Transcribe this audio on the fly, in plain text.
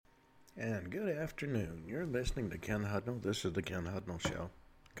And good afternoon. You're listening to Ken Hudnall. This is the Ken Hudnall Show.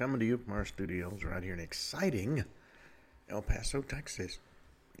 Coming to you from our studios right here in exciting El Paso, Texas.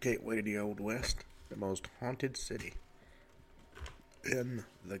 Gateway to the Old West, the most haunted city in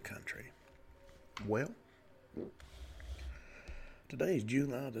the country. Well, today is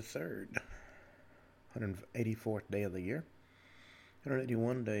July the 3rd, 184th day of the year.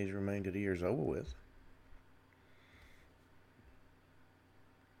 181 days remain to the year's over with.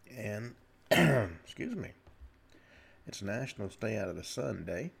 And, excuse me, it's National Stay Out of the Sun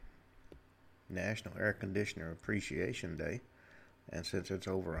Day, National Air Conditioner Appreciation Day, and since it's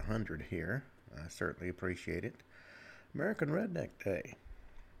over 100 here, I certainly appreciate it. American Redneck Day.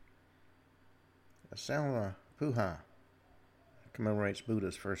 Sala Puha commemorates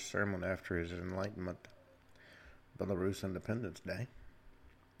Buddha's first sermon after his enlightenment. Belarus Independence Day.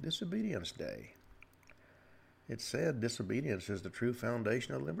 Disobedience Day. It's said disobedience is the true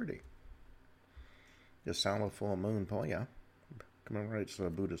foundation of liberty. The Sala Full Moon Poya commemorates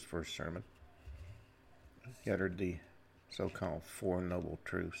Buddha's first sermon. He uttered the so-called Four Noble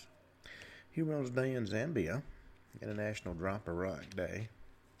Truths. Heroes Day in Zambia, International Drop a Rock Day,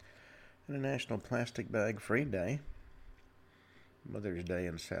 International Plastic Bag Free Day, Mother's Day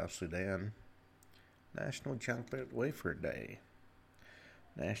in South Sudan, National Chocolate Wafer Day,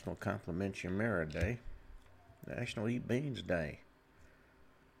 National Compliment Your Mirror Day, National Eat Beans Day,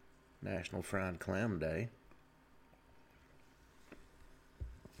 National Fried Clam Day,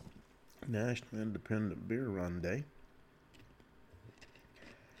 National Independent Beer Run Day,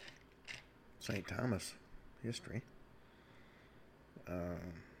 St. Thomas History,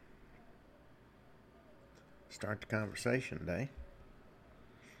 Start the Conversation Day,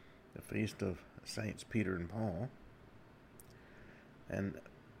 the Feast of Saints Peter and Paul, and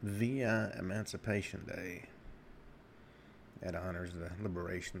VI Emancipation Day. That honors the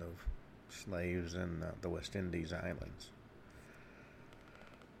liberation of slaves in the West Indies Islands.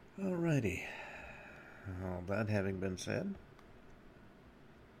 Alrighty. All that having been said,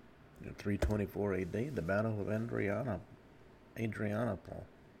 in 324 AD, the Battle of Adrianople.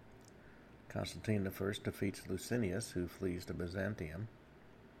 Constantine I defeats Licinius, who flees to Byzantium.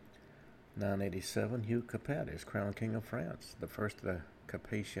 987, Hugh Capet is crowned King of France, the first of the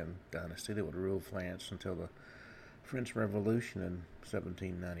Capetian dynasty that would rule France until the French Revolution in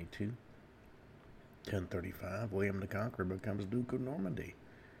 1792. 1035, William the Conqueror becomes Duke of Normandy.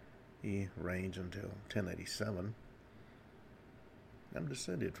 He reigns until 1087. I'm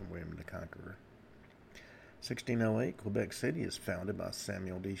descended from William the Conqueror. 1608, Quebec City is founded by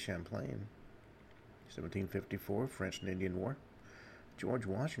Samuel de Champlain. 1754, French and Indian War. George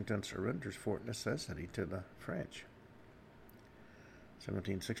Washington surrenders Fort Necessity to the French.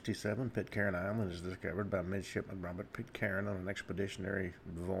 1767, Pitcairn Island is discovered by midshipman Robert Pitcairn on an expeditionary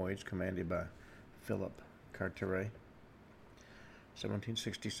voyage commanded by Philip Carteret.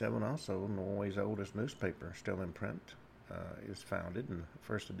 1767, also, Norway's oldest newspaper, still in print, is founded, and the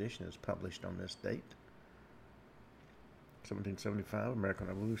first edition is published on this date. 1775, American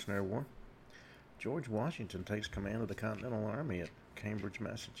Revolutionary War. George Washington takes command of the Continental Army at Cambridge,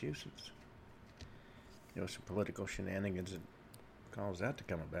 Massachusetts. There was some political shenanigans that caused that to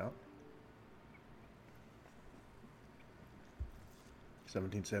come about.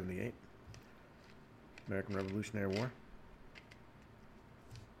 1778, American Revolutionary War.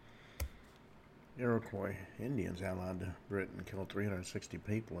 Iroquois Indians allied to Britain killed 360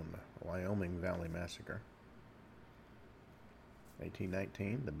 people in the Wyoming Valley Massacre.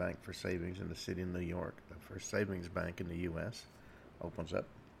 1819, the Bank for Savings in the City of New York, the first savings bank in the U.S., opens up.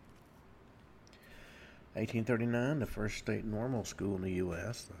 1839, the first state normal school in the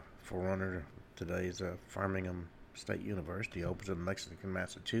U.S., the forerunner of today's Framingham State University, opens in Lexington,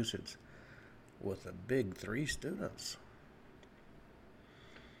 Massachusetts, with a big 3 students.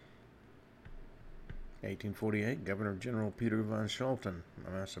 1848, Governor General Peter von Scholten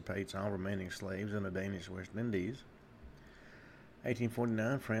emancipates all remaining slaves in the Danish West Indies.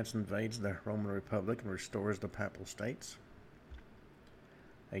 1849, France invades the Roman Republic and restores the Papal States.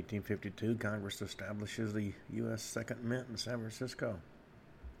 1852, Congress establishes the U.S. Second Mint in San Francisco.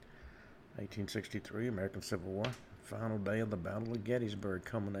 1863, American Civil War. Final day of the Battle of Gettysburg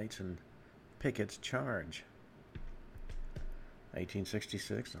culminates in Pickett's charge.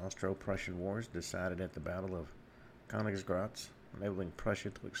 1866, Austro-Prussian Wars decided at the Battle of Königsgrätz, enabling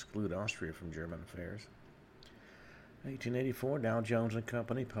Prussia to exclude Austria from German affairs. 1884, Dow Jones and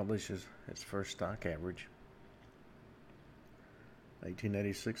Company publishes its first stock average.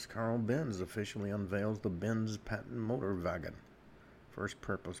 1886, Carl Benz officially unveils the Benz patent motor wagon, first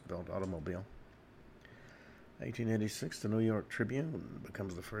purpose-built automobile. 1886, the New York Tribune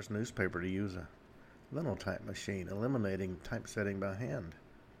becomes the first newspaper to use a linotype machine, eliminating typesetting by hand.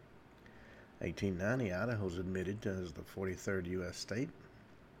 1890, Idaho is admitted as the 43rd U.S. state.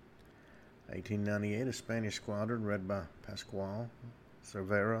 1898, a Spanish squadron led by Pascual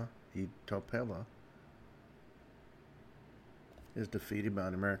Cervera y Topela is defeated by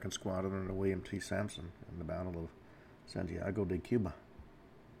an American squadron under William T. Sampson in the Battle of Santiago de Cuba.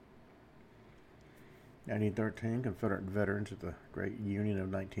 1913, Confederate veterans of the Great Union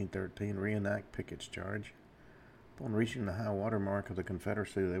of 1913 reenact Pickett's charge. Upon reaching the high water mark of the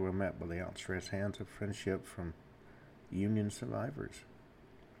Confederacy, they were met by the outstretched hands of friendship from Union survivors.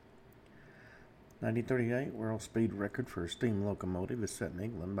 1938, world speed record for a steam locomotive is set in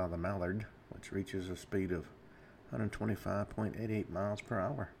England by the Mallard, which reaches a speed of 125.88 miles per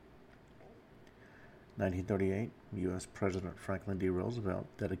hour. 1938, U.S. President Franklin D. Roosevelt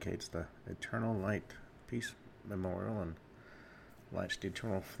dedicates the Eternal Light Peace Memorial and lights the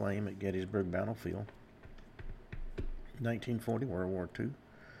eternal flame at Gettysburg Battlefield. 1940, World War II.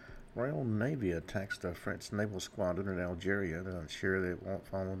 Royal Navy attacks the French naval squadron at Algeria to ensure that it won't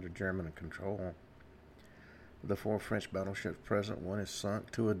fall under German control. Of the 4 French battleships present, 1 is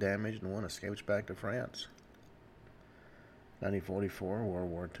sunk, 2 are damaged, and 1 escapes back to France. 1944, World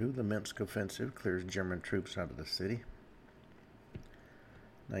War II. The Minsk Offensive clears German troops out of the city.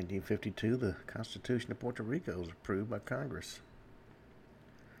 1952, the Constitution of Puerto Rico is approved by Congress.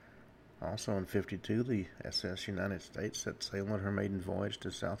 Also in 52, the SS United States set sail on her maiden voyage to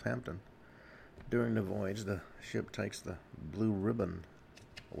Southampton. During the voyage, the ship takes the blue ribbon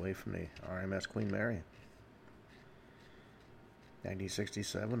away from the RMS Queen Mary.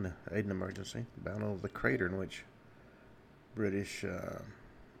 1967, the Aden emergency, Battle of the Crater, in which British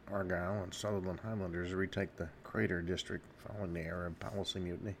Argyll and Sutherland Highlanders retake the Crater district following the Arab policy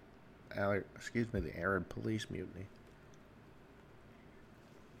mutiny. The Arab police mutiny.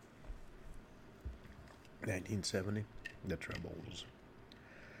 1970, the Troubles.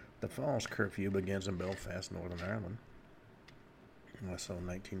 The Falls curfew begins in Belfast, Northern Ireland. Also in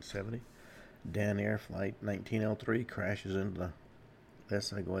 1970, Dan Air Flight 1903 crashes into the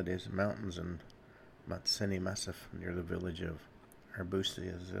Les Aguades Mountains in Matseni Massif near the village of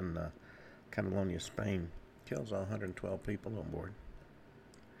Arbusias in Catalonia, Spain. Kills all 112 people on board.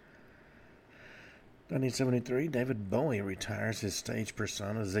 1973, David Bowie retires his stage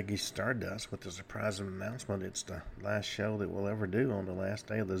persona Ziggy Stardust with the surprising announcement it's the last show that we'll ever do on the last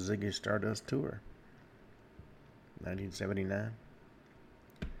day of the Ziggy Stardust tour. 1979,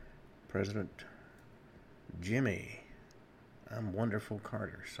 President Jimmy I'm Wonderful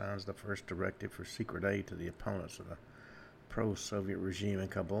Carter signs the first directive for secret aid to the opponents of the pro-Soviet regime in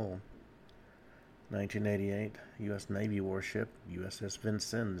Kabul. 1988, U.S. Navy warship USS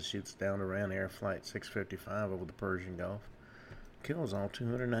Vincennes shoots down Iran Air Flight 655 over the Persian Gulf, kills all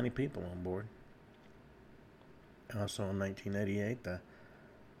 290 people on board. Also in 1988, the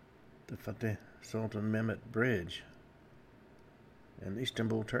Fateh Sultan Mehmet Bridge in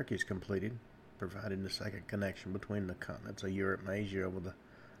Istanbul, Turkey is completed, providing the second connection between the continents of Europe and Asia over the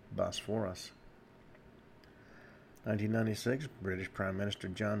Bosphorus. 1996, British Prime Minister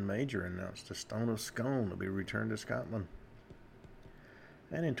John Major announced the Stone of Scone to be returned to Scotland.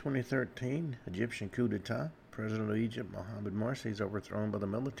 And in 2013, Egyptian coup d'etat, President of Egypt Mohamed Morsi is overthrown by the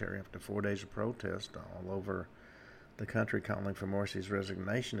military after 4 days of protest all over the country calling for Morsi's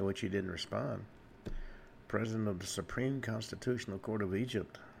resignation, to which he didn't respond. President of the Supreme Constitutional Court of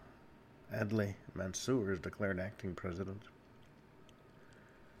Egypt, Adli Mansour, is declared acting president.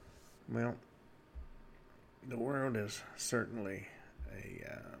 Well, the world is certainly a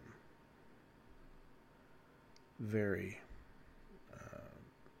very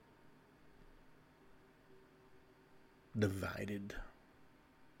divided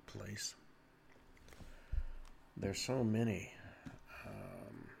place. There's so many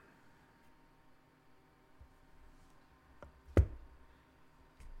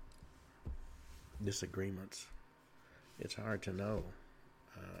disagreements. It's hard to know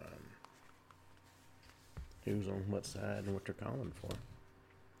who's on what side and what they're calling for.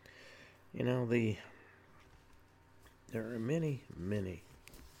 You know, there are many, many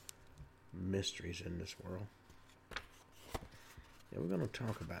mysteries in this world. And we're going to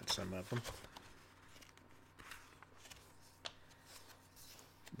talk about some of them.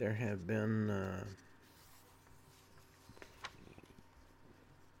 There have been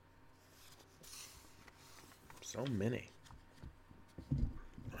so many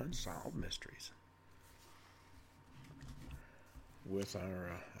unsolved mysteries. With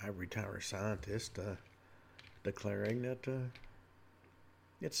our ivory tower scientist declaring that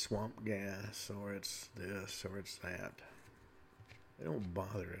it's swamp gas, or it's this, or it's that. They don't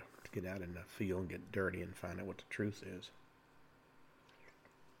bother to get out in the field and get dirty and find out what the truth is.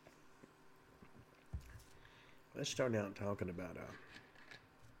 Let's start out talking about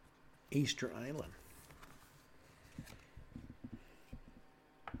Easter Island.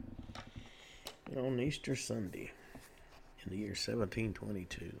 On Easter Sunday, in the year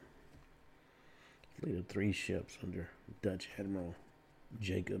 1722, a fleet of 3 ships under Dutch Admiral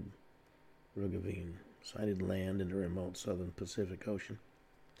Jacob Roggeveen sighted land in the remote southern Pacific Ocean.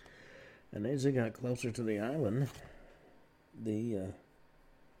 And as they got closer to the island, the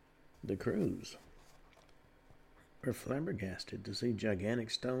crews were flabbergasted to see gigantic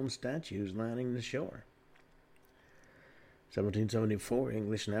stone statues lining the shore. 1774,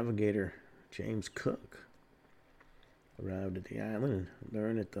 English navigator James Cook arrived at the island and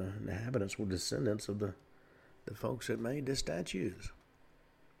learned that the inhabitants were descendants of the folks that made the statues.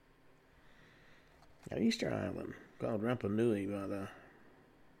 Now, Easter Island, called Rapa Nui by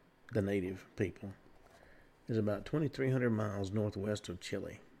the native people, is about 2,300 miles northwest of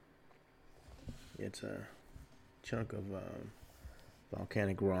Chile. It's a chunk of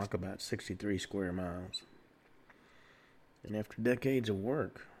volcanic rock about 63 square miles. And after decades of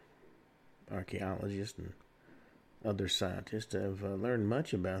work, archaeologists and other scientists have learned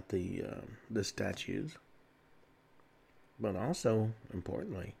much about the statues, but also,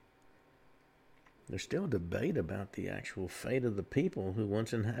 importantly, there's still debate about the actual fate of the people who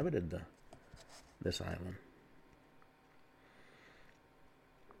once inhabited this island.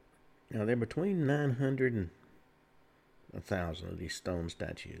 Now, there are between 900 and 1,000 of these stone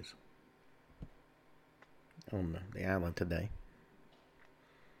statues on the island today.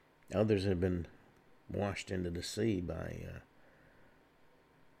 Others have been washed into the sea by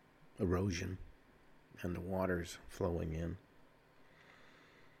erosion and the waters flowing in.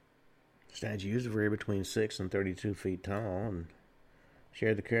 Statues vary between 6 and 32 feet tall and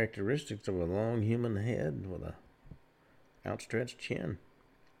share the characteristics of a long human head with a outstretched chin.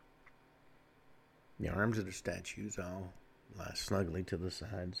 The arms of the statues all lie snugly to the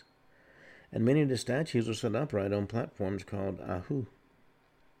sides, and many of the statues are set upright on platforms called ahu.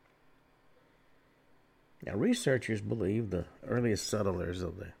 Now, researchers believe the earliest settlers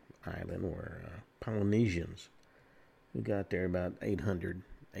of the island were Polynesians, who got there about 800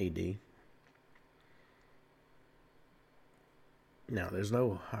 A.D. Now, there's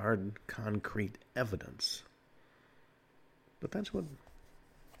no hard, concrete evidence, but that's what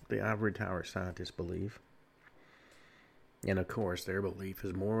the ivory tower scientists believe. And, of course, their belief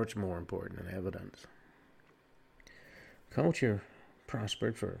is much more important than evidence. Culture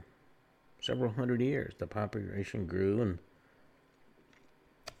prospered for several hundred years. The population grew and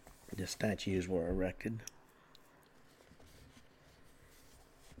the statues were erected.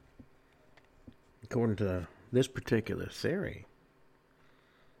 According to this particular theory,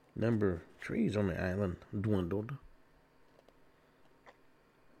 the number of trees on the island dwindled.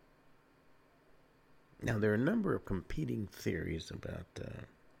 Now, there are a number of competing theories about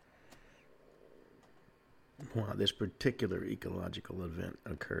why this particular ecological event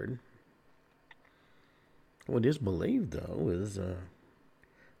occurred. What is believed, though, is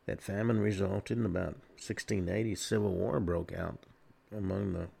that famine resulted in about 1680. Civil war broke out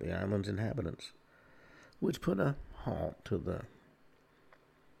among the island's inhabitants, which put a halt to the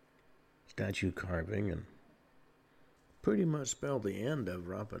statue carving and pretty much spelled the end of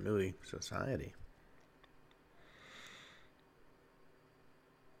Rapa Nui society.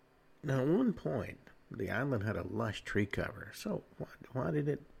 Now, at one point, the island had a lush tree cover, so why did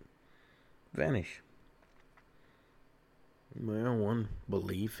it vanish? Well, one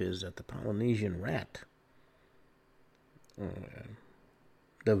belief is that the Polynesian rat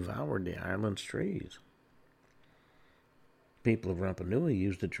devoured the island's trees. People of Rapa Nui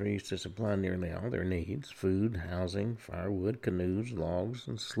used the trees to supply nearly all their needs: food, housing, firewood, canoes, logs,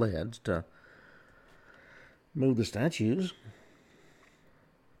 and sleds to move the statues.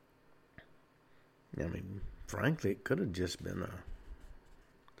 I mean, frankly, it could have just been the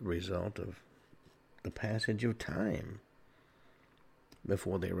result of the passage of time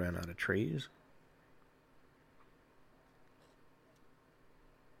before they ran out of trees.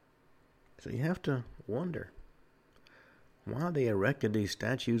 So you have to wonder why they erected these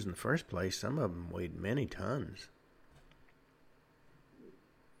statues in the first place. Some of them weighed many tons.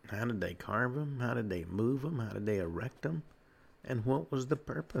 How did they carve them? How did they move them? How did they erect them? And what was the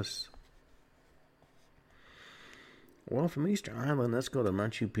purpose? Well, from Easter Island, let's go to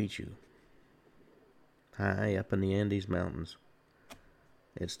Machu Picchu, high up in the Andes Mountains.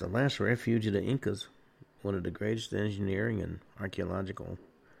 It's the last refuge of the Incas, one of the greatest engineering and archaeological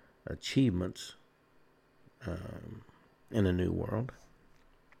achievements in a new world.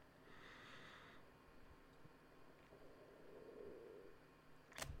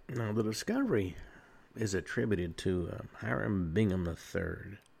 Now, the discovery is attributed to Hiram Bingham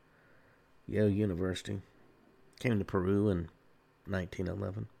III, Yale University. Came to Peru in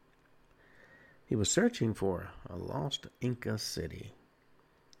 1911. He was searching for a lost Inca city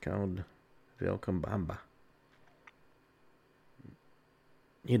called Vilcabamba.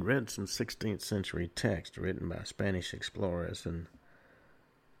 He'd read some 16th century text written by Spanish explorers, and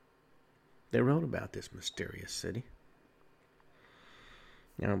they wrote about this mysterious city.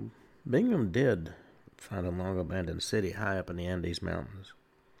 Now, Bingham did find a long-abandoned city high up in the Andes Mountains,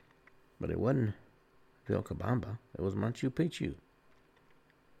 but it wasn't Vilcabamba, it was Machu Picchu,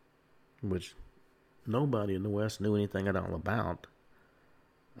 which nobody in the West knew anything at all about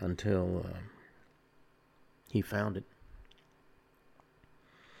until he found it.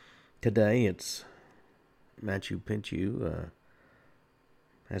 Today, it's Machu Picchu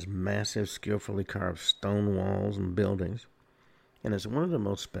has massive, skillfully carved stone walls and buildings, and it's one of the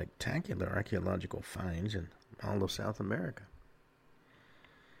most spectacular archaeological finds in all of South America.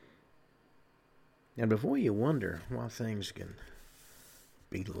 And before you wonder why things can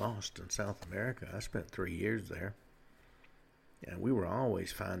be lost in South America, I spent 3 years there, and we were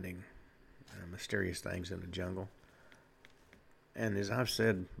always finding mysterious things in the jungle. And as I've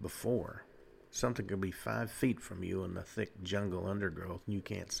said before, something could be 5 feet from you in the thick jungle undergrowth and you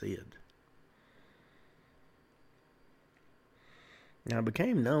can't see it. Now, it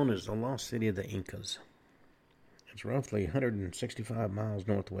became known as the Lost City of the Incas. It's roughly 165 miles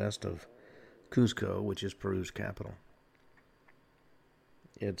northwest of Cusco, which is Peru's capital.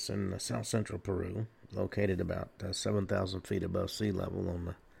 It's in south-central Peru, located about 7,000 feet above sea level on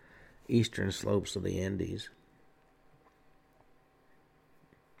the eastern slopes of the Andes.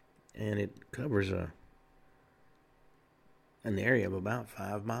 And it covers an area of about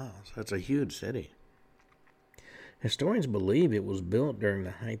 5 miles. That's a huge city. Historians believe it was built during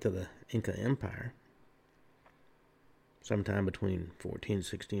the height of the Inca Empire, sometime between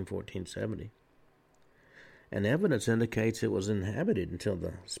 1460 and 1470. And evidence indicates it was inhabited until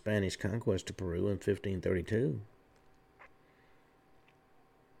the Spanish conquest of Peru in 1532.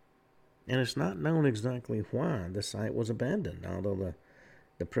 And it's not known exactly why the site was abandoned, although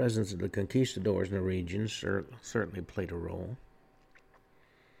the presence of the conquistadors in the region certainly played a role.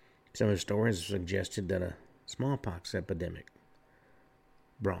 Some historians have suggested that a smallpox epidemic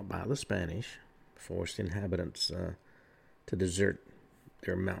brought by the Spanish forced inhabitants to desert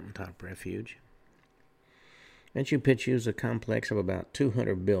their mountaintop refuge. Machu Picchu is a complex of about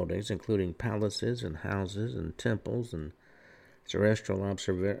 200 buildings, including palaces and houses and temples and terrestrial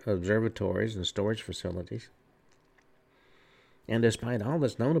observatories and storage facilities. And despite all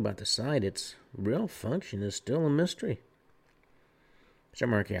that's known about the site, its real function is still a mystery.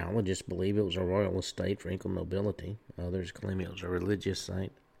 Some archaeologists believe it was a royal estate for Inca nobility. Others claim it was a religious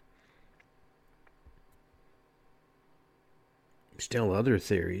site. Still other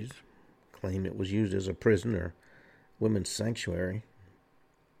theories claim it was used as a prison or women's sanctuary.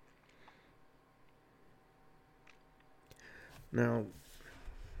 Now,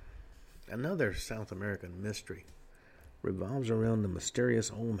 another South American mystery revolves around the mysterious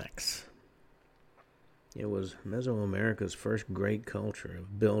Olmecs. It was Mesoamerica's first great culture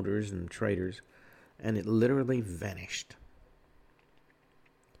of builders and traders, and it literally vanished.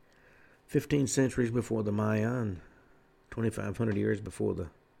 15 centuries before the Maya and 2,500 years before the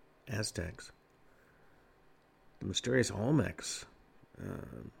Aztecs, the mysterious Olmecs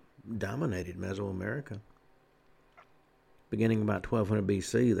dominated Mesoamerica. Beginning about 1200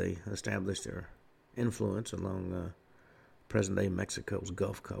 BC, they established their influence along present-day Mexico's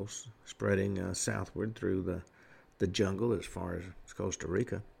Gulf Coast, spreading southward through the jungle as far as Costa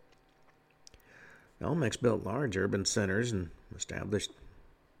Rica. The Olmecs built large urban centers and established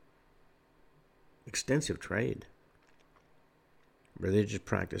extensive trade. Religious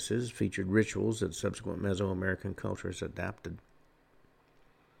practices featured rituals that subsequent Mesoamerican cultures adapted.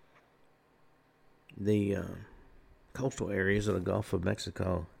 The coastal areas of the Gulf of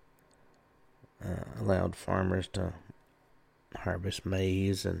Mexico allowed farmers to harvest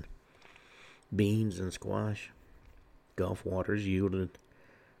maize and beans and squash. Gulf waters yielded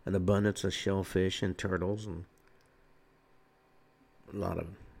an abundance of shellfish and turtles and a lot of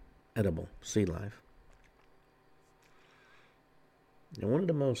edible sea life. Now, one of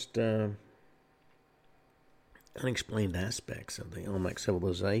the most unexplained aspects of the Olmec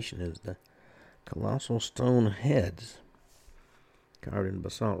civilization is the colossal stone heads carved in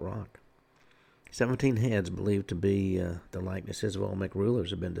basalt rock. 17 heads believed to be the likenesses of Olmec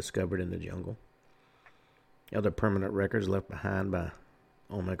rulers have been discovered in the jungle. Other permanent records left behind by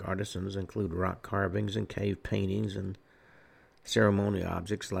Olmec artisans include rock carvings and cave paintings and ceremonial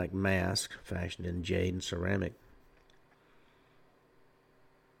objects like masks fashioned in jade and ceramic.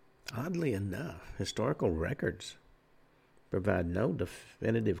 Oddly enough, historical records provide no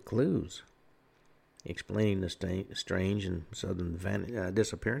definitive clues explaining the strange and sudden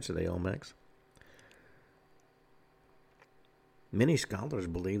disappearance of the Olmecs. Many scholars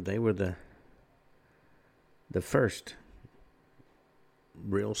believe they were the first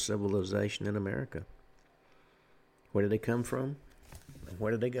real civilization in America. Where did they come from? And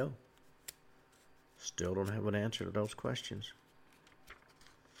where did they go? Still don't have an answer to those questions.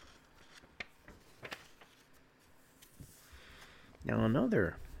 Now,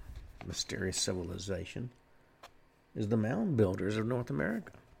 another mysterious civilization is the mound builders of North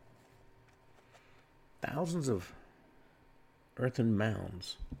America. Thousands of earthen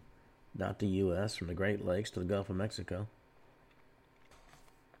mounds dot the U.S. from the Great Lakes to the Gulf of Mexico.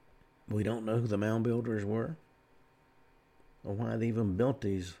 We don't know who the mound builders were or why they even built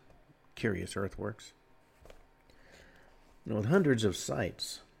these curious earthworks. With hundreds of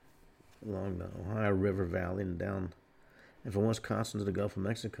sites along the Ohio River Valley and down and from Wisconsin to the Gulf of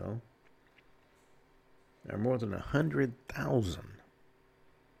Mexico, there are more than 100,000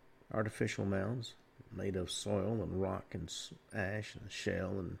 artificial mounds made of soil and rock and ash and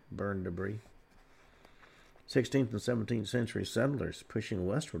shell and burned debris. 16th and 17th century settlers pushing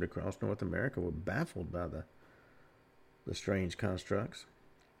westward across North America were baffled by the strange constructs,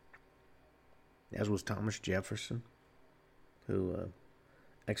 as was Thomas Jefferson, who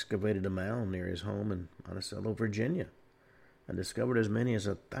excavated a mound near his home in Monticello, Virginia, and discovered as many as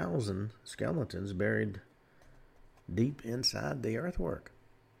 1,000 skeletons buried deep inside the earthwork.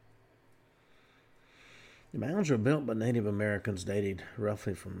 The mounds were built by Native Americans dated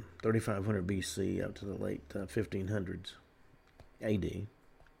roughly from 3500 BC up to the late 1500s AD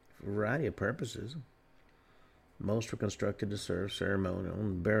for a variety of purposes. Most were constructed to serve ceremonial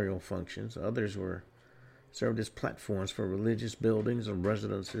and burial functions. Others were served as platforms for religious buildings and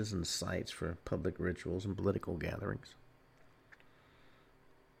residences and sites for public rituals and political gatherings.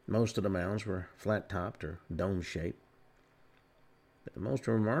 Most of the mounds were flat-topped or dome-shaped. But the most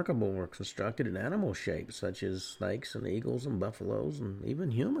remarkable were constructed in animal shapes, such as snakes and eagles and buffaloes and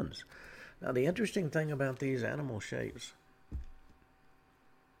even humans. Now, the interesting thing about these animal shapes,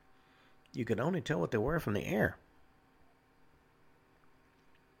 you could only tell what they were from the air.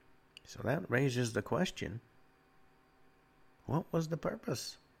 So that raises the question, what was the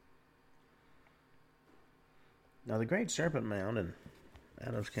purpose? Now, the Great Serpent Mound in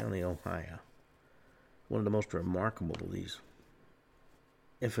Adams County, Ohio, one of the most remarkable of these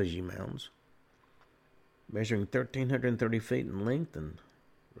effigy mounds, measuring 1,330 feet in length and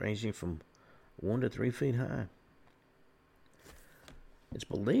ranging from 1 to 3 feet high. It's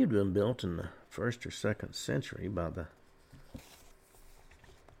believed to have been built in the 1st or 2nd century by the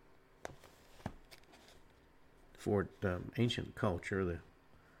ancient culture, the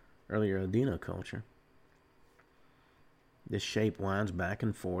earlier Adena culture. This shape winds back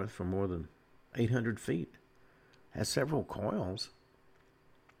and forth for more than 800 feet, has several coils,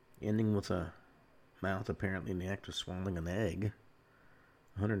 ending with a mouth apparently in the act of swallowing an egg.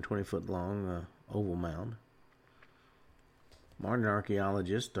 120-foot long oval mound. Modern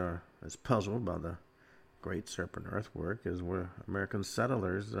archaeologists are as puzzled by the Great Serpent earthwork as were American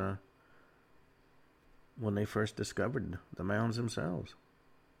settlers when they first discovered the mounds themselves.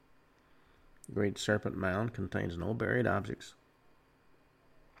 The Great Serpent Mound contains no buried objects,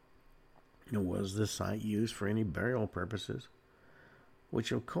 nor was this site used for any burial purposes,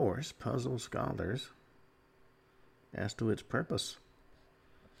 which of course puzzles scholars as to its purpose.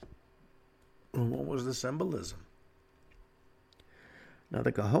 What was the symbolism? Now,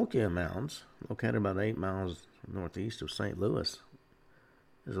 the Cahokia Mounds, located about 8 miles northeast of St. Louis,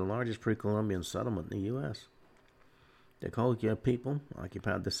 is the largest pre-Columbian settlement in the U.S. The Cahokia people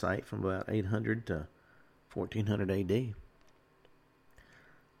occupied the site from about 800 to 1400 A.D.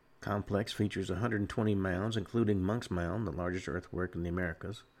 Complex features 120 mounds, including Monk's Mound, the largest earthwork in the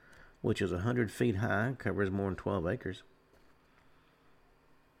Americas, which is 100 feet high and covers more than 12 acres.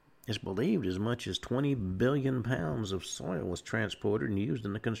 It's believed as much as 20 billion pounds of soil was transported and used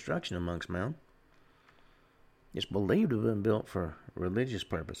in the construction of Monk's Mound. It's believed to have been built for religious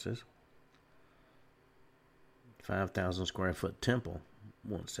purposes. 5,000 square foot temple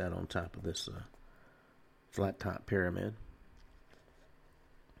once sat on top of this flat top pyramid.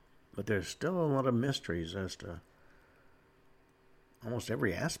 But there's still a lot of mysteries as to almost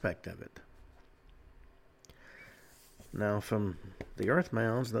every aspect of it. Now, from the earth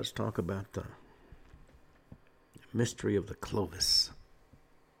mounds, let's talk about the mystery of the Clovis.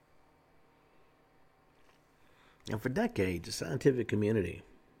 Now, for decades, the scientific community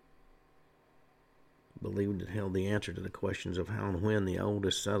believed it held the answer to the questions of how and when the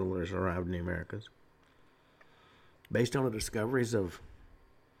oldest settlers arrived in the Americas. Based on the discoveries of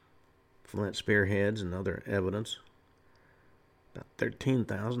flint spearheads and other evidence, about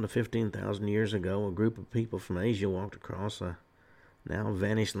 13,000 to 15,000 years ago, a group of people from Asia walked across a now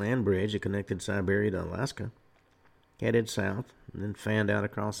vanished land bridge that connected Siberia to Alaska, headed south, and then fanned out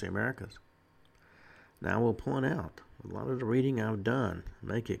across the Americas. Now, I will point out, a lot of the reading I've done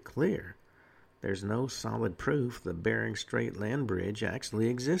make it clear there's no solid proof the Bering Strait land bridge actually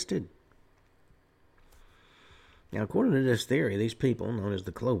existed. Now, according to this theory, these people, known as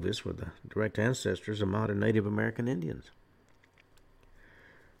the Clovis, were the direct ancestors of modern Native American Indians.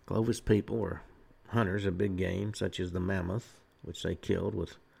 Clovis people were hunters of big game, such as the mammoth, which they killed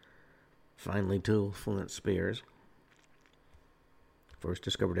with finely tooled flint spears. First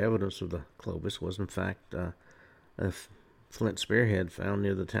discovered evidence of the Clovis was, in fact, a flint spearhead found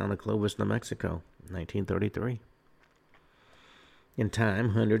near the town of Clovis, New Mexico, in 1933. In time,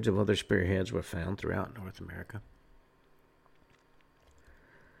 hundreds of other spearheads were found throughout North America.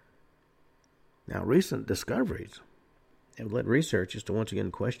 Now, recent discoveries have led researchers to once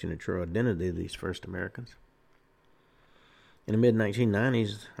again question the true identity of these first Americans. In the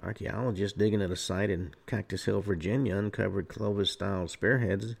mid-1990s, archaeologists digging at a site in Cactus Hill, Virginia, uncovered Clovis-style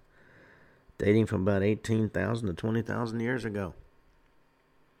spearheads dating from about 18,000 to 20,000 years ago.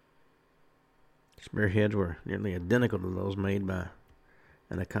 Spearheads were nearly identical to those made by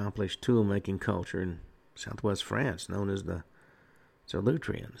an accomplished tool-making culture in southwest France known as the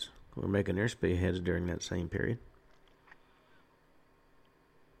Solutreans, who were making their spearheads during that same period.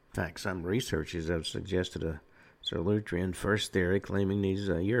 In fact, some researchers have suggested a Solutrean first theory claiming these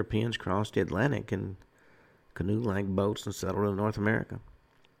Europeans crossed the Atlantic in canoe-like boats and settled in North America.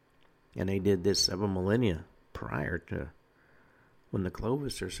 And they did this several millennia prior to when the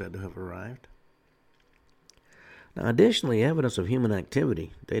Clovis are said to have arrived. Now, additionally, evidence of human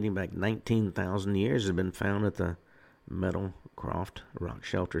activity dating back 19,000 years has been found at the Meadowcroft rock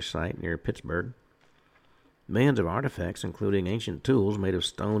shelter site near Pittsburgh. Millions of artifacts, including ancient tools made of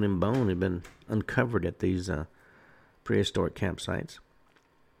stone and bone, have been uncovered at these prehistoric campsites.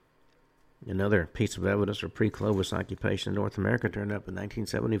 Another piece of evidence for pre-Clovis occupation in North America turned up in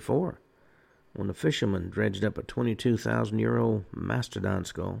 1974, when a fisherman dredged up a 22,000-year-old mastodon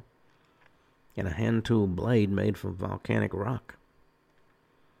skull and a hand-tool blade made from volcanic rock.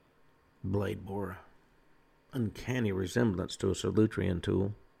 The blade bore an uncanny resemblance to a Solutrean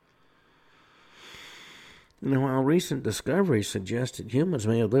tool. Now, while recent discoveries suggest that humans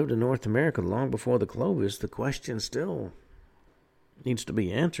may have lived in North America long before the Clovis, the question still needs to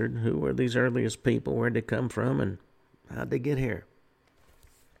be answered. Who were these earliest people? Where did they come from? And how'd they get here?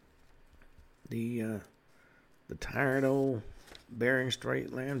 The tired old Bering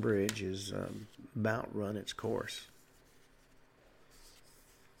Strait land bridge is about run its course.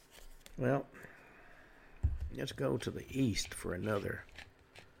 Well, let's go to the east for another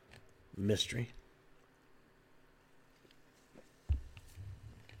mystery.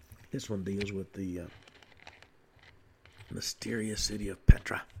 This one deals with the mysterious city of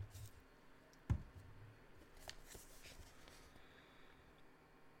Petra.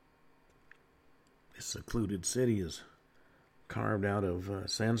 This secluded city is carved out of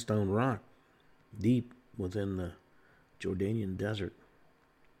sandstone rock deep within the Jordanian desert.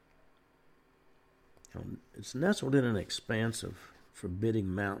 It's nestled in an expanse of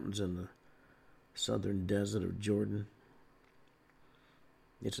forbidding mountains in the southern desert of Jordan.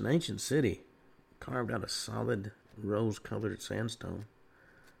 It's an ancient city carved out of solid rose-colored sandstone.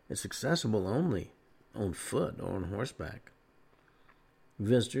 It's accessible only on foot or on horseback.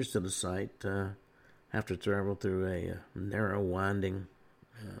 Visitors to the site have to travel through a narrow, winding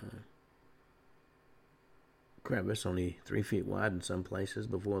crevice, only 3 feet wide in some places,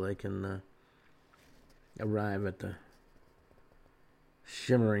 before they can arrive at the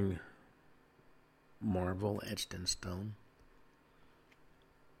shimmering marvel etched in stone.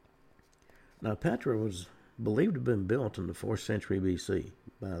 Now, Petra was believed to have been built in the 4th century BC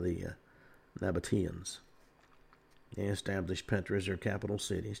by the Nabateans. They established Petra as their capital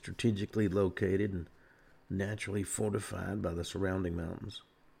city, strategically located and naturally fortified by the surrounding mountains.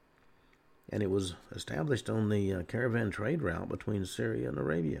 And it was established on the caravan trade route between Syria and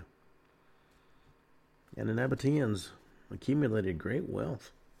Arabia. And the Nabateans accumulated great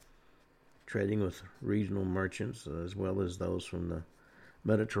wealth, trading with regional merchants as well as those from the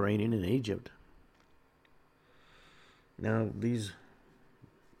Mediterranean and Egypt. Now,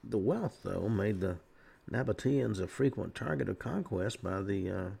 the wealth, though, made the Nabateans a frequent target of conquest by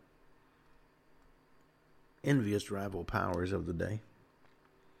the envious rival powers of the day.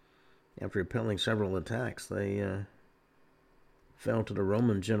 After repelling several attacks, they fell to the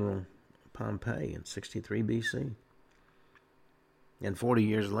Roman general Pompey in 63 BC. And 40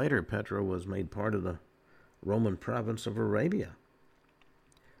 years later, Petra was made part of the Roman province of Arabia.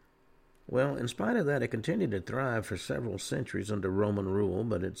 Well, in spite of that, it continued to thrive for several centuries under Roman rule,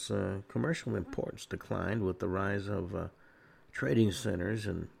 but its commercial importance declined with the rise of trading centers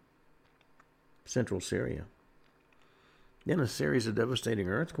in central Syria. Then a series of devastating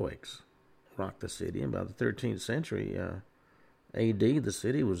earthquakes rocked the city, and by the 13th century A.D., the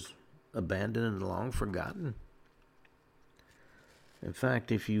city was abandoned and long forgotten. In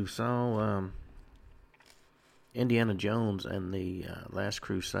fact, if you saw Indiana Jones and the Last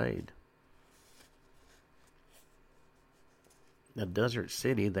Crusade, the desert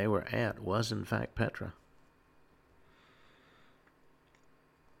city they were at was in fact Petra.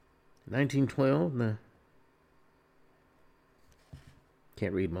 1912,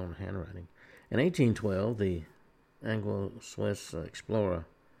 can't read my own handwriting. In 1812, the Anglo-Swiss explorer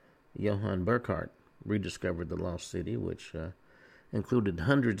Johann Burckhardt rediscovered the lost city, which included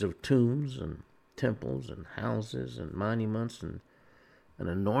hundreds of tombs and temples and houses and monuments and an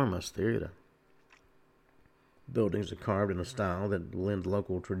enormous theater. Buildings are carved in a style that blend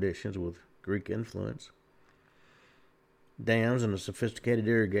local traditions with Greek influence. Dams and a sophisticated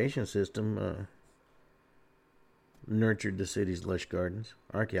irrigation system nurtured the city's lush gardens.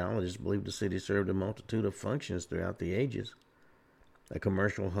 Archaeologists believe the city served a multitude of functions throughout the ages. A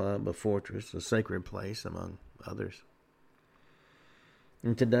commercial hub, a fortress, a sacred place, among others.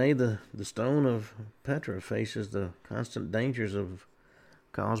 And today, the stone of Petra faces the constant dangers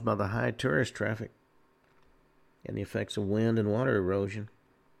caused by the high tourist traffic and the effects of wind and water erosion.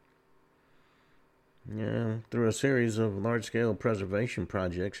 Through a series of large-scale preservation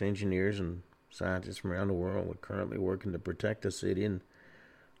projects, engineers and scientists from around the world are currently working to protect the city and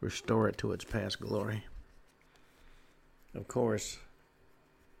restore it to its past glory. Of course,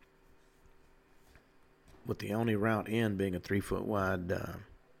 with the only route in being a 3-foot wide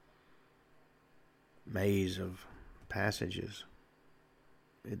maze of passages,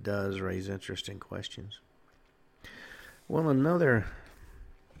 it does raise interesting questions. Well, another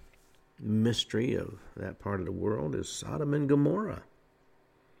mystery of that part of the world is Sodom and Gomorrah.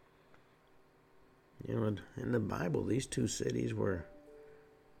 In the Bible, these two cities were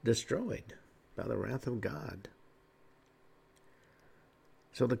destroyed by the wrath of God.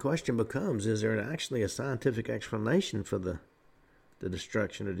 So the question becomes, is there actually a scientific explanation for the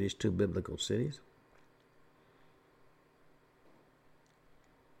destruction of these two biblical cities?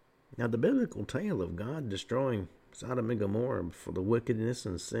 Now, the biblical tale of God destroying Sodom and Gomorrah for the wickedness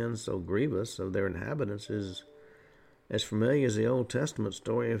and sin so grievous of their inhabitants is as familiar as the Old Testament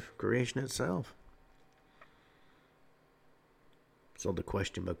story of creation itself. So the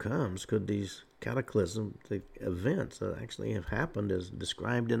question becomes, could these cataclysmic events actually have happened as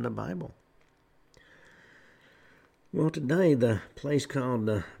described in the Bible? Well, today the place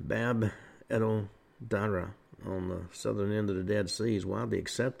called Bab el-Dara on the southern end of the Dead Sea is widely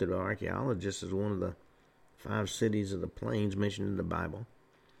accepted by archaeologists as one of the 5 cities of the plains mentioned in the Bible.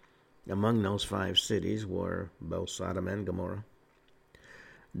 Among those 5 cities were both Sodom and Gomorrah.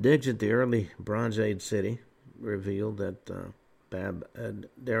 Digs at the early Bronze Age city revealed that Bab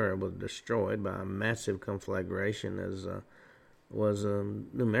el-Dara was destroyed by a massive conflagration, as was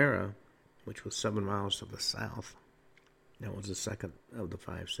Numera, which was 7 miles to the south. That was the second of the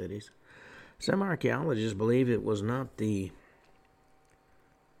 5 cities. Some archaeologists believe it was not the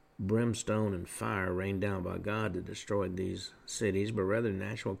brimstone and fire rained down by God that destroyed these cities, but rather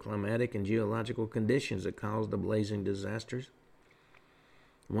natural climatic and geological conditions that caused the blazing disasters.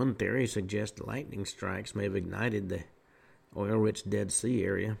 One theory suggests lightning strikes may have ignited the oil-rich Dead Sea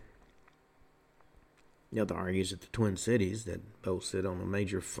area. The other argues that the twin cities that both sit on a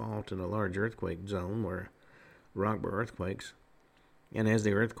major fault in a large earthquake zone were rocked by earthquakes, and as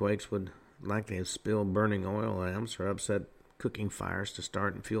the earthquakes would likely have spilled burning oil lamps or upset cooking fires to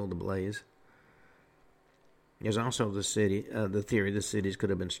start and fuel the blaze. There's also the theory the cities could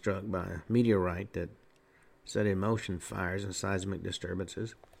have been struck by a meteorite that set in motion fires and seismic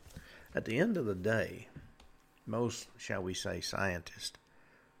disturbances. At the end of the day, most, shall we say, scientists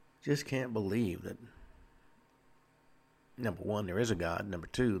just can't believe that, number one, there is a God, number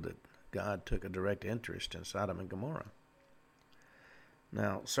two, that God took a direct interest in Sodom and Gomorrah.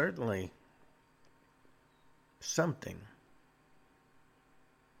 Now, certainly, something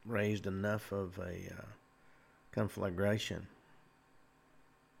raised enough of a conflagration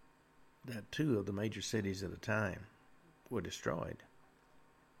that two of the major cities at a time were destroyed.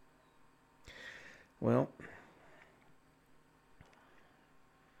 Well,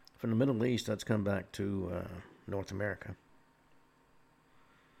 from the Middle East, let's come back to North America.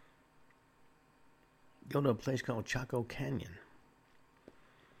 Go to a place called Chaco Canyon.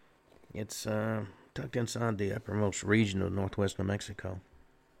 It's tucked inside the uppermost region of northwest New Mexico.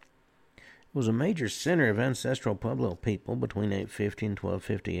 It was a major center of ancestral Pueblo people between 850 and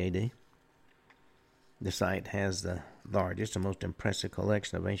 1250 AD. The site has the largest and most impressive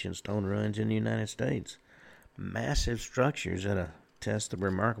collection of ancient stone ruins in the United States. Massive structures that attest the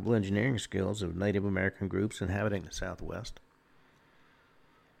remarkable engineering skills of Native American groups inhabiting the Southwest.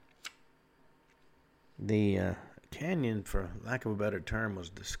 The canyon, for lack of a better term, was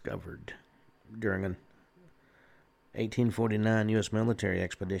discovered during an 1849 U.S. military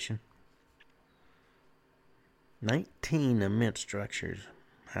expedition. 19 immense structures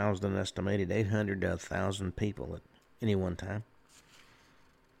housed an estimated 800 to 1,000 people at any one time.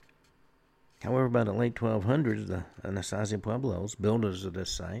 However, by the late 1200s, the Anasazi Pueblos, builders of this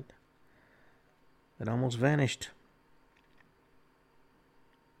site, had almost vanished.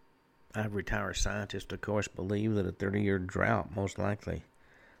 Ivory Tower scientists, of course, believe that a 30-year drought most likely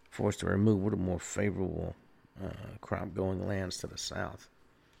forced the removal to more favorable crop-growing lands to the south.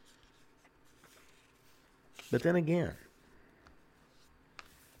 But then again,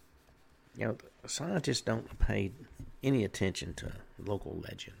 scientists don't pay any attention to local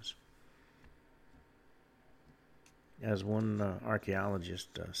legends. As one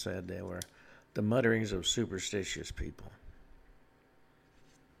archaeologist said, they were the mutterings of superstitious people.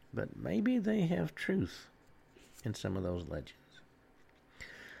 But maybe they have truth in some of those legends.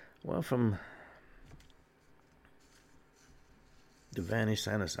 Well, from the vanished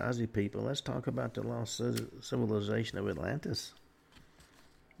Anasazi people, let's talk about the lost civilization of Atlantis.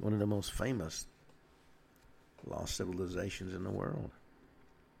 One of the most famous lost civilizations in the world.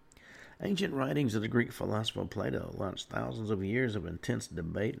 Ancient writings of the Greek philosopher Plato launched thousands of years of intense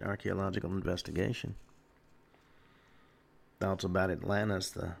debate and archaeological investigation. Thoughts about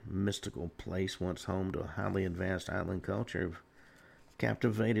Atlantis, the mystical place once home to a highly advanced island culture, have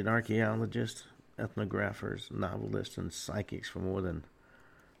captivated archaeologists, ethnographers, novelists, and psychics for more than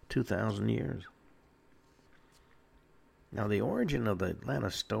 2,000 years. Now, the origin of the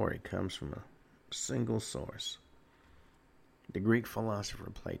Atlantis story comes from a single source, the Greek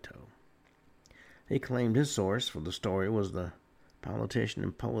philosopher Plato. He claimed his source for the story was the politician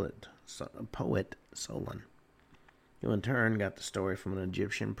and poet Solon, who in turn got the story from an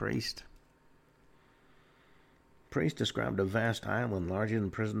Egyptian priest. The priest described a vast island larger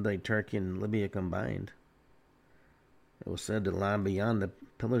than present-day Turkey and Libya combined. It was said to lie beyond the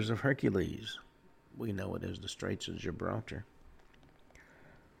Pillars of Hercules. We know it as the Straits of Gibraltar.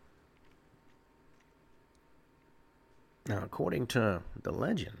 Now, according to the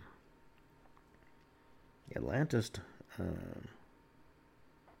legend, Atlantis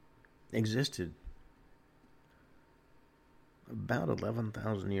existed about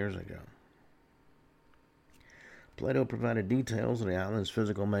 11,000 years ago. Plato provided details of the island's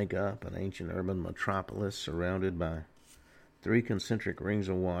physical makeup, an ancient urban metropolis surrounded by 3 concentric rings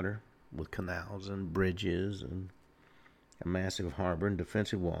of water with canals and bridges and a massive harbor and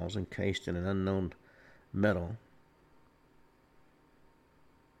defensive walls encased in an unknown metal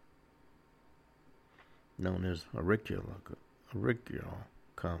known as auriculum,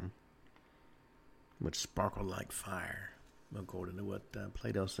 which sparkled like fire, according to what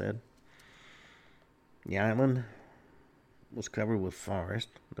Plato said. The island was covered with forest.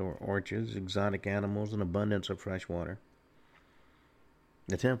 There were orchards, exotic animals, and abundance of fresh water.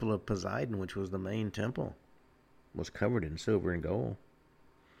 The temple of Poseidon, which was the main temple, was covered in silver and gold.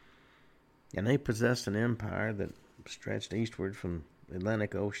 And they possessed an empire that stretched eastward from the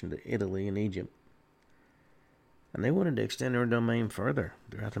Atlantic Ocean to Italy and Egypt. And they wanted to extend their domain further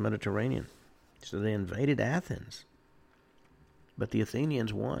throughout the Mediterranean. So they invaded Athens. But the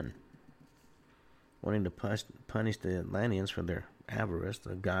Athenians won, wanting to punish the Atlanteans for their avarice.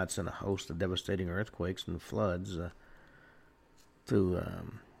 The gods sent a host of devastating earthquakes and floods to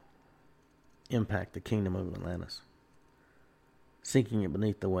impact the kingdom of Atlantis, sinking it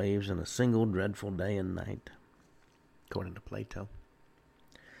beneath the waves in a single dreadful day and night, according to Plato.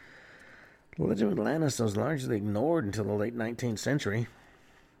 The legend of Atlantis was largely ignored until the late 19th century.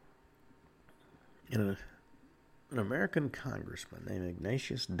 An American congressman named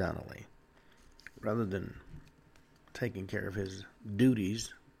Ignatius Donnelly, rather than taking care of his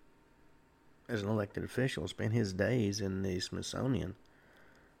duties as an elected official, spent his days in the Smithsonian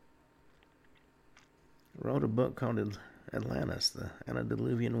wrote a book called Atlantis, the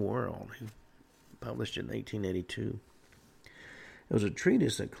Antediluvian World. He published it in 1882. It was a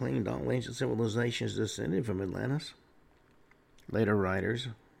treatise that claimed all ancient civilizations descended from Atlantis. Later writers,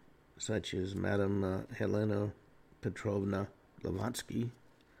 such as Madame Helena Petrovna Blavatsky,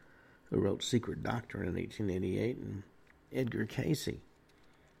 who wrote Secret Doctrine in 1888, and Edgar Cayce,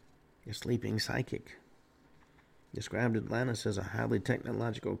 a sleeping psychic, described Atlantis as a highly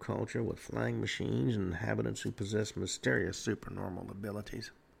technological culture with flying machines and inhabitants who possess mysterious supernormal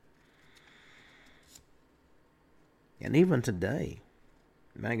abilities. And even today,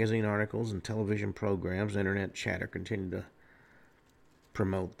 magazine articles and television programs, internet chatter continue to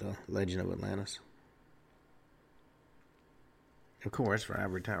promote the legend of Atlantis. Of course, for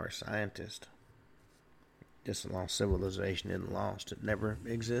ivory tower scientists, this lost civilization isn't lost. It never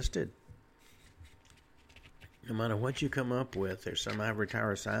existed. No matter what you come up with, there's some ivory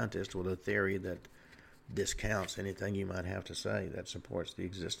tower scientist with a theory that discounts anything you might have to say that supports the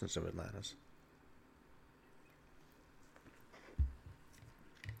existence of Atlantis.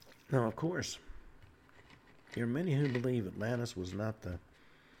 Now, of course, there are many who believe Atlantis was not the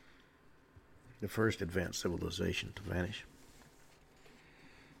first advanced civilization to vanish.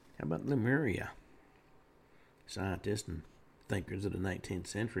 How about Lemuria? Scientists and thinkers of the 19th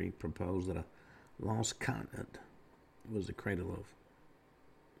century proposed that a lost continent was the cradle of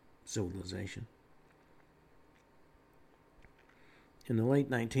civilization. In the late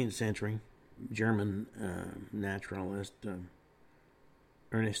 19th century, German naturalist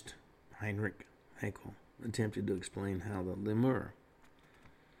Ernst Heinrich Haeckel attempted to explain how the lemur,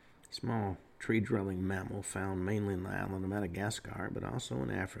 small tree-dwelling mammal found mainly in the island of Madagascar, but also in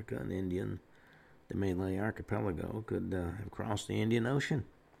Africa and India and the Malay archipelago, could have crossed the Indian Ocean.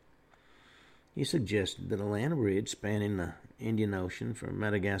 He suggested that a land bridge spanning the Indian Ocean from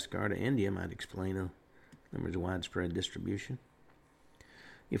Madagascar to India might explain the lemur's widespread distribution.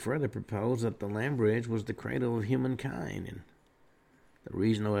 He further proposed that the land bridge was the cradle of humankind, and the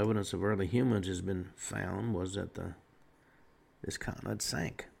reason no evidence of early humans has been found was that this continent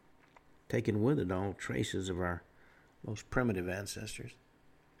sank, taking with it all traces of our most primitive ancestors.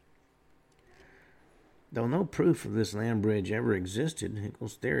 Though no proof of this land bridge ever existed,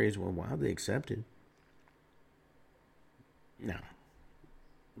 Haeckel's theories were widely accepted. Now,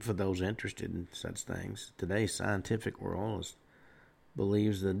 for those interested in such things, today's scientific world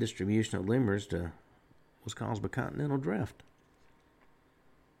believes the distribution of lemurs was caused by continental drift.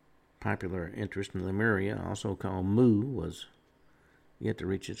 Popular interest in Lemuria, also called Mu, was yet to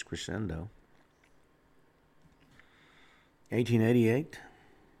reach its crescendo. 1888,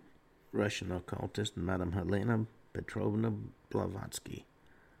 Russian occultist Madame Helena Petrovna Blavatsky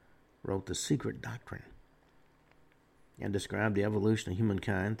wrote The Secret Doctrine and described the evolution of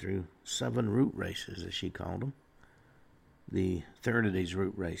humankind through 7 root races, as she called them. The third of these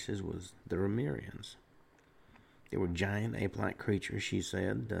root races was the Lemurians. They were giant ape-like creatures, she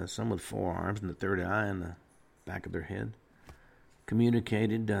said, some with 4 arms and the third eye in the back of their head,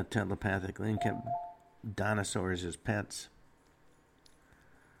 communicated telepathically and kept dinosaurs as pets.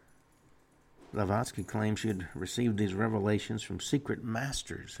 Blavatsky claimed she had received these revelations from secret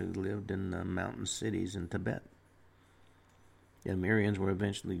masters who lived in mountain cities in Tibet. The Lemurians were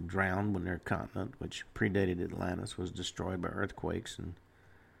eventually drowned when their continent, which predated Atlantis, was destroyed by earthquakes and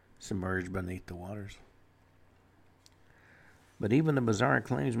submerged beneath the waters. But even the bizarre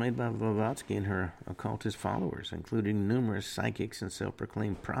claims made by Blavatsky and her occultist followers, including numerous psychics and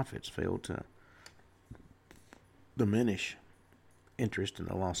self-proclaimed prophets, failed to diminish interest in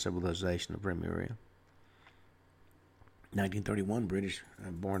the lost civilization of Lemuria. 1931,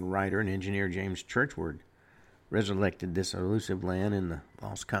 British-born writer and engineer James Churchward resurrected this elusive land in the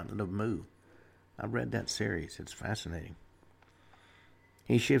lost continent of Mu. I've read that series. It's fascinating.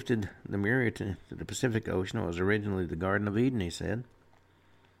 He shifted Lemuria to the Pacific Ocean. It was originally the Garden of Eden, he said.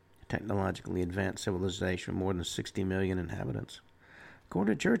 A technologically advanced civilization with more than 60 million inhabitants.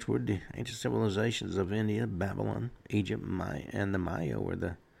 According to Churchward, the ancient civilizations of India, Babylon, Egypt, and the Maya were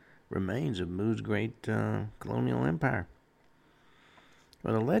the remains of Mu's great colonial empire.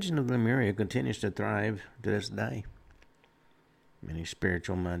 Well, the legend of Lemuria continues to thrive to this day. Many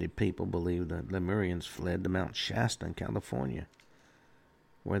spiritual-minded people believe that Lemurians fled to Mount Shasta in California,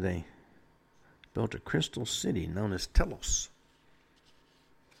 where they built a crystal city known as Telos.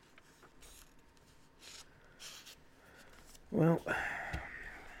 Well,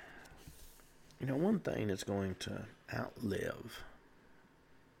 one thing that's going to outlive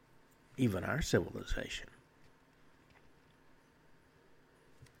even our civilization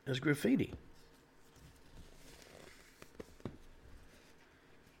is graffiti.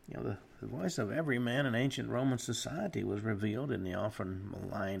 The The voice of every man in ancient Roman society was revealed in the often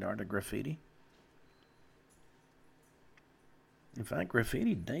maligned art of graffiti. In fact,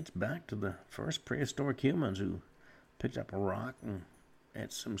 graffiti dates back to the first prehistoric humans who picked up a rock and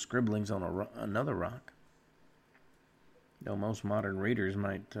had some scribblings on another rock. Though most modern readers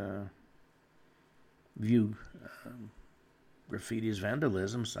might view graffiti as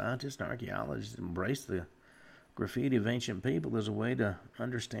vandalism, scientists and archaeologists embrace the graffiti of ancient people as a way to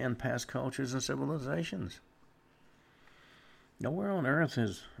understand past cultures and civilizations. Nowhere on earth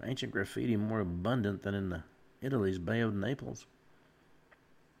is ancient graffiti more abundant than in Italy's Bay of Naples.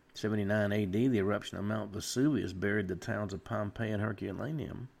 79 AD, the eruption of Mount Vesuvius buried the towns of Pompeii and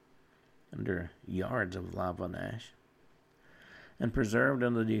Herculaneum under yards of lava and ash. And preserved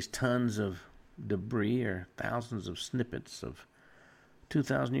under these tons of debris are thousands of snippets of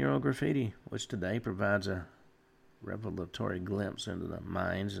 2,000-year-old graffiti, which today provides a revelatory glimpse into the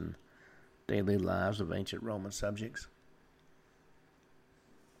minds and daily lives of ancient Roman subjects.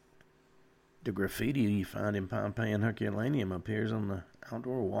 The graffiti you find in Pompeii and Herculaneum appears on the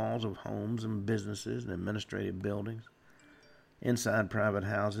outdoor walls of homes and businesses and administrative buildings, inside private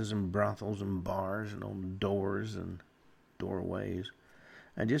houses and brothels and bars, and on doors and doorways,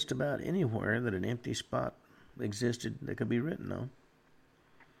 and just about anywhere that an empty spot existed that could be written on.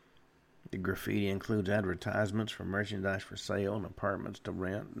 The graffiti includes advertisements for merchandise for sale and apartments to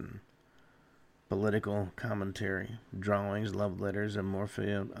rent, and political commentary, drawings, love letters,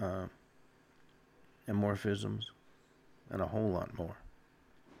 amorphisms, and a whole lot more.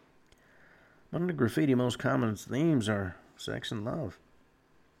 One of the graffiti's most common themes are sex and love.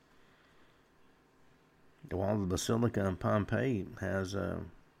 The wall of the Basilica in Pompeii has a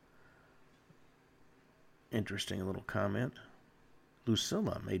interesting little comment.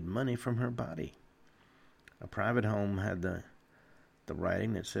 Lucilla made money from her body. A private home had the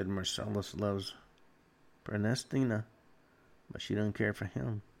writing that said Marcellus loves Ernestina, but she doesn't care for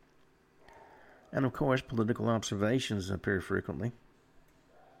him. And of course, political observations appear frequently.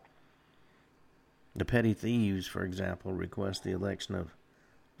 The petty thieves, for example, request the election of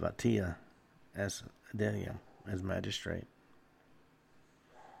Vatia as magistrate.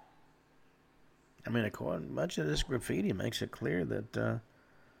 I mean, much of this graffiti makes it clear that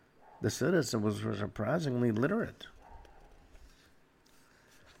the citizen was surprisingly literate.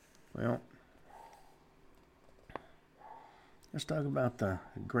 Well, let's talk about the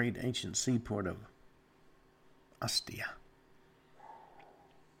great ancient seaport of Ostia.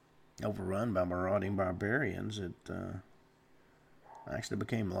 Overrun by marauding barbarians, it actually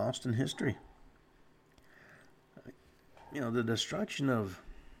became lost in history. The destruction of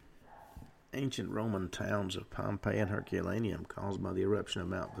ancient Roman towns of Pompeii and Herculaneum caused by the eruption of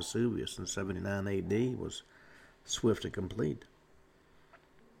Mount Vesuvius in 79 AD was swift and complete.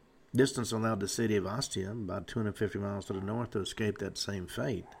 Distance allowed the city of Ostia, about 250 miles to the north, to escape that same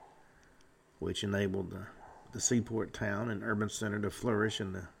fate, which enabled the seaport town and urban center to flourish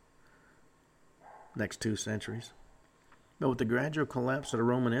in the next 2 centuries. But with the gradual collapse of the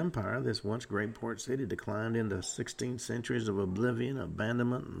Roman Empire, this once great port city declined into 16 centuries of oblivion,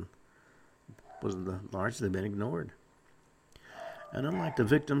 abandonment, and was largely been ignored. And unlike the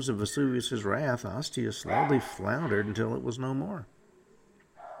victims of Vesuvius' wrath, Ostia slowly floundered until it was no more.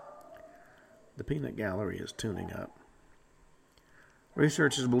 The peanut gallery is tuning up.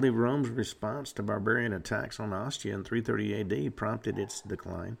 Researchers believe Rome's response to barbarian attacks on Ostia in 330 AD prompted its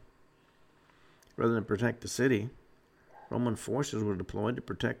decline. Rather than protect the city, Roman forces were deployed to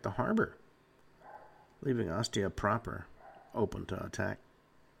protect the harbor, leaving Ostia proper open to attack.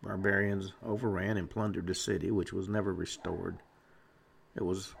 Barbarians overran and plundered the city, which was never restored. It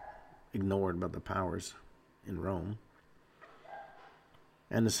was ignored by the powers in Rome.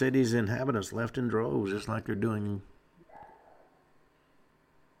 And the city's inhabitants left in droves, just like they're doing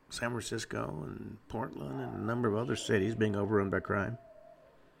San Francisco and Portland and a number of other cities being overrun by crime.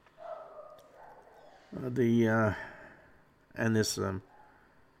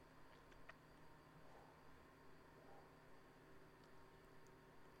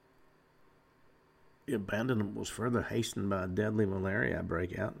 The abandonment was further hastened by a deadly malaria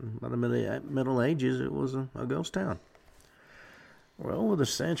breakout, and by the Middle Ages, it was a ghost town. Well, over the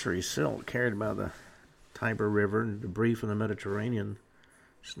centuries, silt carried by the Tiber River and debris from the Mediterranean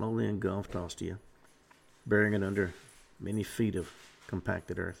slowly engulfed Ostia, burying it under many feet of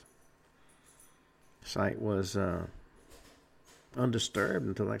compacted earth. The site was undisturbed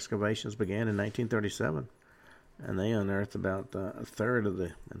until excavations began in 1937, and they unearthed about a third of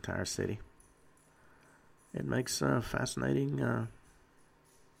the entire city. It makes fascinating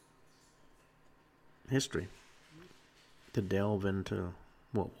history to delve into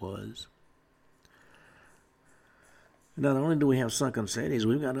what was. Not only do we have sunken cities,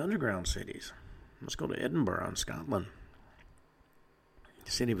 we've got underground cities. Let's go to Edinburgh in Scotland.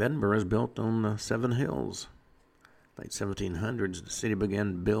 The city of Edinburgh is built on 7 hills. Late 1700s, the city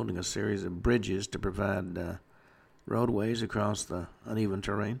began building a series of bridges to provide roadways across the uneven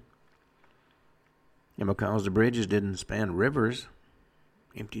terrain. And because the bridges didn't span rivers,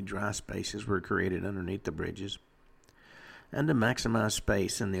 empty dry spaces were created underneath the bridges. And to maximize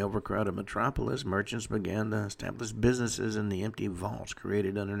space in the overcrowded metropolis, merchants began to establish businesses in the empty vaults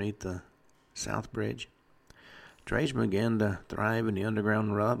created underneath the South Bridge. Tradesmen began to thrive in the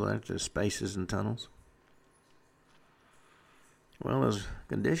underground labyrinth spaces and tunnels. Well, as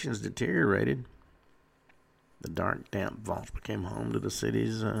conditions deteriorated, the dark, damp vaults became home to the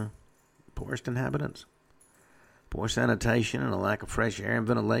city's poorest inhabitants. Poor sanitation and a lack of fresh air and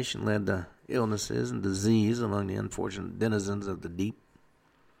ventilation led to illnesses and disease among the unfortunate denizens of the deep.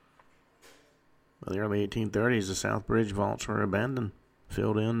 By the early 1830s, the South Bridge vaults were abandoned,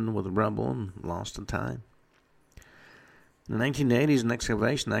 filled in with rubble, and lost to time. In the 1980s, an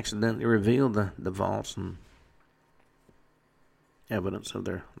excavation accidentally revealed the vaults, and evidence of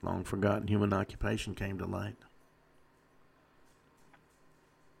their long-forgotten human occupation came to light.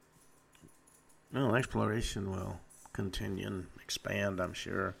 Well, exploration will continue and expand, I'm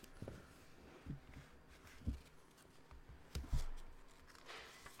sure.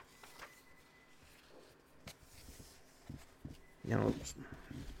 You know,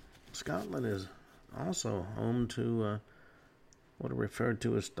 Scotland is also home to what are referred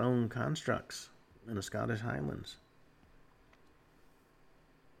to as stone constructs in the Scottish Highlands.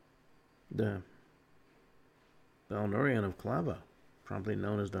 The Balnurion of Clava, promptly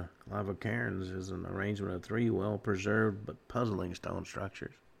known as the Clava Cairns, is an arrangement of 3 well-preserved but puzzling stone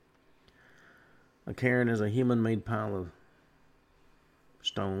structures. A cairn is a human-made pile of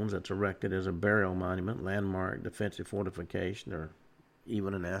stones that's erected as a burial monument, landmark, defensive fortification, or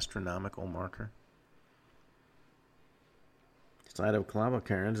even an astronomical marker. The site of Clava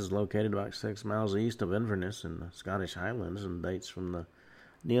Cairns is located about 6 miles east of Inverness in the Scottish Highlands and dates from the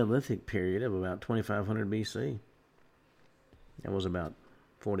Neolithic period of about 2500 BC. That was about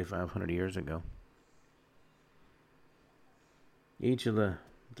 4,500 years ago. Each of the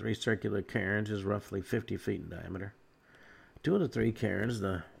 3 circular cairns is roughly 50 feet in diameter. 2 of the 3 cairns,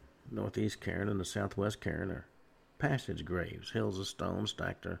 the northeast cairn and the southwest cairn, are passage graves, hills of stone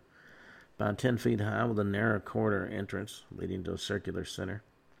stacked about 10 feet high with a narrow corridor entrance leading to a circular center.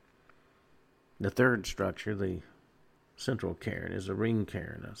 The third structure, the central cairn, is a ring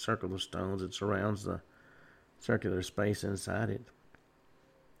cairn, a circle of stones that surrounds the circular space inside it.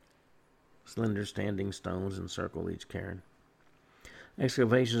 Slender standing stones encircle each cairn.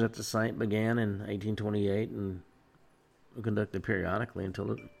 Excavations at the site began in 1828 and were conducted periodically until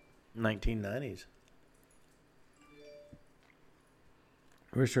the 1990s.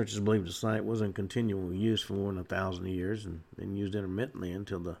 Researchers believe the site was in continual use for more than 1,000 years and then used intermittently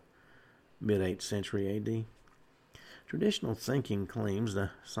until the mid-8th century AD. Traditional thinking claims the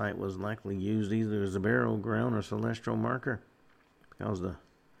site was likely used either as a burial ground or celestial marker because the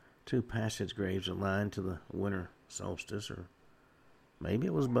 2 passage graves aligned to the winter solstice, or maybe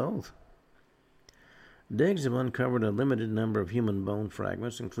it was both. Digs have uncovered a limited number of human bone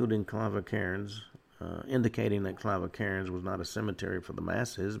fragments, including Clava Cairns, indicating that Clava Cairns was not a cemetery for the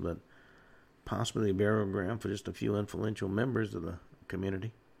masses, but possibly a burial ground for just a few influential members of the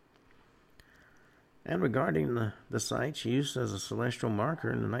community. And regarding the site's use as a celestial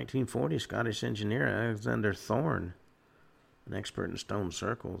marker, in the 1940s, Scottish engineer Alexander Thorne, an expert in stone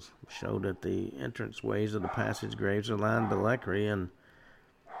circles, showed that the entranceways of the passage graves are lined bilaterally and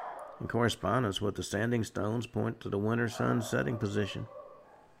in correspondence with the standing stones point to the winter sun setting position.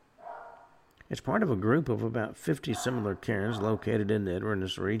 It's part of a group of about 50 similar cairns located in the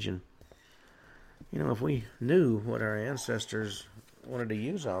Inverness region. You know, if we knew what our ancestors wanted to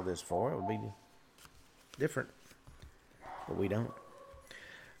use all this for, it would be different, but we don't.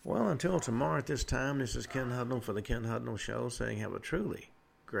 Well, until tomorrow at this time, this is Ken Hudnall for the Ken Hudnall Show saying have a truly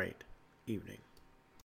great evening.